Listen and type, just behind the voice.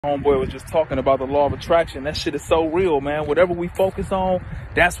Homeboy was just talking about the law of attraction. That shit is so real, man. Whatever we focus on,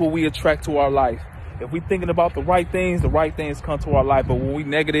 that's what we attract to our life. If we thinking about the right things come to our life. But when we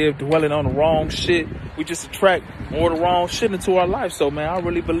negative, dwelling on the wrong shit, we just attract more of the wrong shit into our life. So, man, I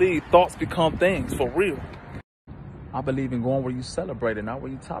really believe thoughts become things, for real. I believe in going where you celebrate it, not where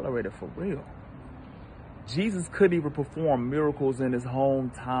you tolerate it, for real. Jesus couldn't even perform miracles in his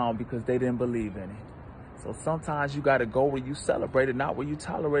hometown because they didn't believe in it. So sometimes you got to go where you celebrate it, not where you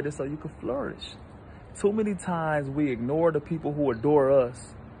tolerate it, so you can flourish. Too many times we ignore the people who adore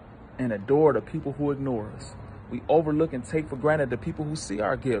us and adore the people who ignore us. We overlook and take for granted the people who see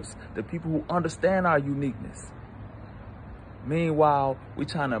our gifts, the people who understand our uniqueness. Meanwhile, we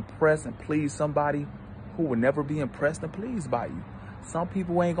trying to impress and please somebody who will never be impressed and pleased by you. Some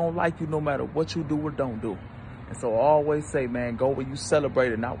people ain't gonna like you no matter what you do or don't do. And so I always say, man, go where you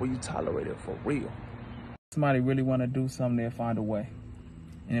celebrate it, not where you tolerate it, for real. Somebody really want to do something, they'll find a way.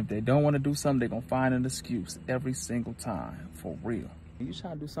 And if they don't want to do something, they're going to find an excuse every single time, for real. When you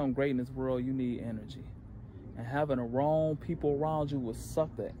try to do something great in this world, you need energy. And having the wrong people around you will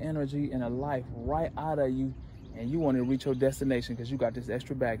suck the energy and the life right out of you. And you want to reach your destination because you got this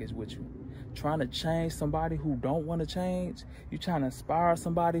extra baggage with you. Trying to change somebody who don't want to change. You trying to inspire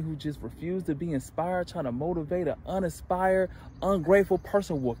somebody who just refuse to be inspired. Trying to motivate an uninspired, ungrateful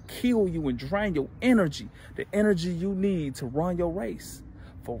person will kill you and drain your energy. The energy you need to run your race.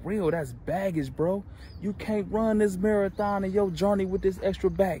 For real, that's baggage, bro. You can't run this marathon in your journey with this extra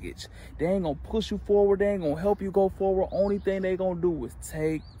baggage. They ain't gonna push you forward. They ain't gonna help you go forward. Only thing they gonna do is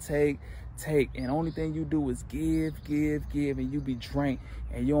take. And only thing you do is give, and you be drained.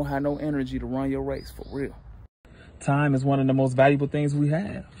 And you don't have no energy to run your race, for real. Time is one of the most valuable things we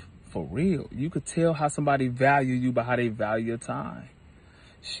have, for real. You could tell how somebody value you by how they value your time.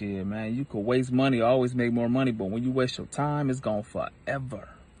 Shit, man, you could waste money, always make more money, but when you waste your time, it's gone forever,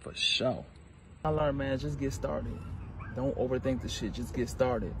 for sure. I learned, man, just get started. Don't overthink the shit, just get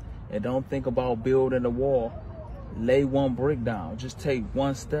started. And don't think about building a wall. Lay one brick down, just take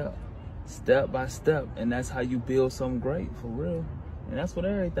one step by step, and that's how you build something great, for real. And that's with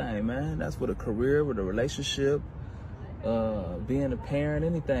everything, man. That's with a career, with a relationship, being a parent,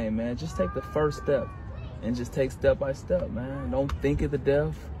 anything, man. Just take the first step and just take step by step, man. Don't think it to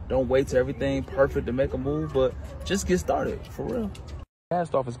death. Don't wait till everything perfect to make a move, but just get started, for real.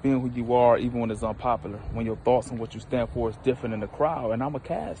 Cast off is being who you are even when it's unpopular, when your thoughts and what you stand for is different in the crowd, and I'm a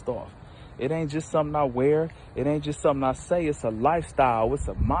cast off. It ain't just something I wear. It ain't just something I say. It's a lifestyle. It's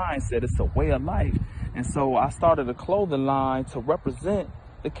a mindset. It's a way of life. And so I started a clothing line to represent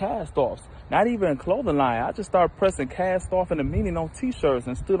the cast-offs. Not even a clothing line. I just started pressing cast-off and the meaning on T-shirts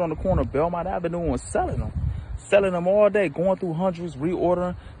and stood on the corner of Belmont Avenue and selling them. Selling them all day, going through hundreds,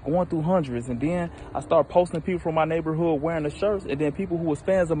 reordering, going through hundreds. And then I started posting people from my neighborhood wearing the shirts. And then people who was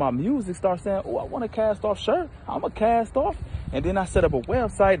fans of my music start saying, oh, I want a cast-off shirt. I'm a cast-off. And then I set up a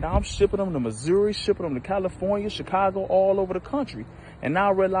website. Now I'm shipping them to Missouri, shipping them to California, Chicago, all over the country. And now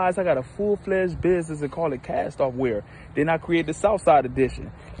I realize I got a full-fledged business and call it Cast-Off Wear. Then I created the Southside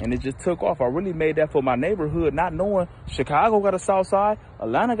edition, and it just took off. I really made that for my neighborhood, not knowing Chicago got a Southside,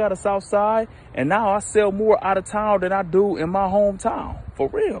 Atlanta got a Southside, and now I sell more out of town than I do in my hometown, for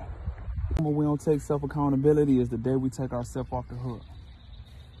real. When we don't take self-accountability is the day we take ourselves off the hook.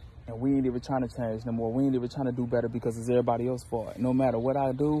 And we ain't even trying to change no more. We ain't even trying to do better because it's everybody else's fault. No matter what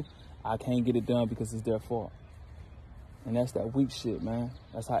I do, I can't get it done because it's their fault. And that's that weak shit, man.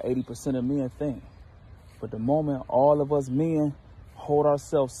 That's how 80% of men think. But the moment all of us men hold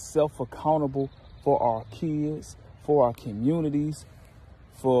ourselves self-accountable for our kids, for our communities,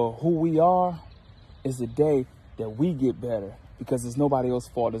 for who we are, is the day that we get better because it's nobody else's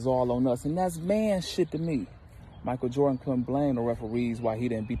fault. It's all on us. And that's man shit to me. Michael Jordan couldn't blame the referees why he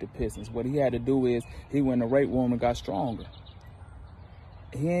didn't beat the Pistons. What he had to do is he went in the rape room and got stronger.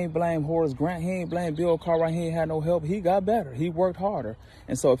 He ain't blame Horace Grant. He ain't blame Bill Cartwright. He ain't had no help. He got better. He worked harder.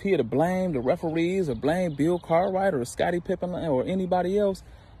 And so if he had blamed the referees or blamed Bill Cartwright or Scottie Pippen or anybody else,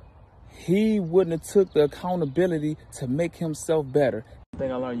 he wouldn't have took the accountability to make himself better. The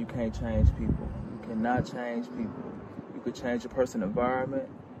thing I learned, you can't change people. You cannot change people. You could change a person's environment.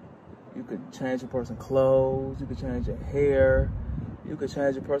 You could change a person's clothes. You could change your hair. You could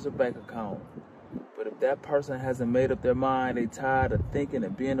change a person's bank account. But if that person hasn't made up their mind, they tired of thinking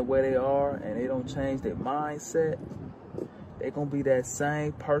and being the way they are, and they don't change their mindset, they're going to be that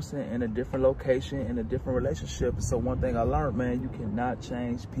same person in a different location, in a different relationship. So one thing I learned, man, you cannot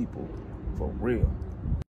change people for real.